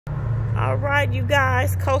All right, you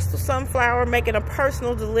guys, Coastal Sunflower making a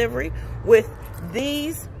personal delivery with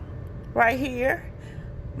these right here.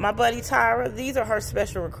 My buddy Tyra, these are her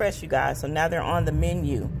special requests, you guys. So now they're on the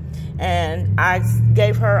menu. And I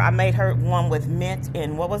made her one with mint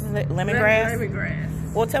and what was it, lemongrass?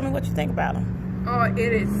 Lemongrass. Well, tell me what you think about them. Oh,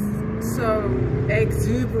 it is so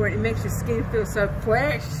exuberant. It makes your skin feel so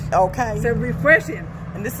fresh. Okay. So refreshing.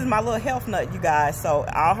 And this is my little health nut, you guys. So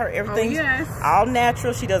everything's all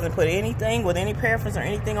natural. She doesn't put anything with any parabens or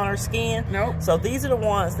anything on her skin. Nope. So these are the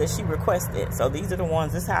ones that she requested. So these are the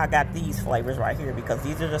ones, this is how I got these flavors right here, because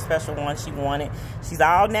these are the special ones she wanted. She's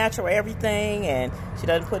all natural everything, and she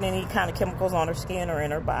doesn't put any kind of chemicals on her skin or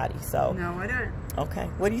in her body. So no, I don't. Okay.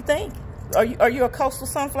 What do you think? Are you a Coastal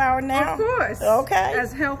Sunflower now? Of course. Okay.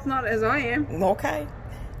 As health nut as I am. Okay.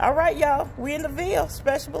 All right, y'all. We in the Ville.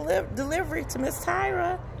 Special delivery to Miss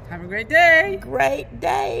Tyra. Have a great day. Great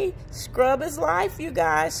day. Scrub is life, you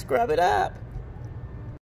guys. Scrub it up.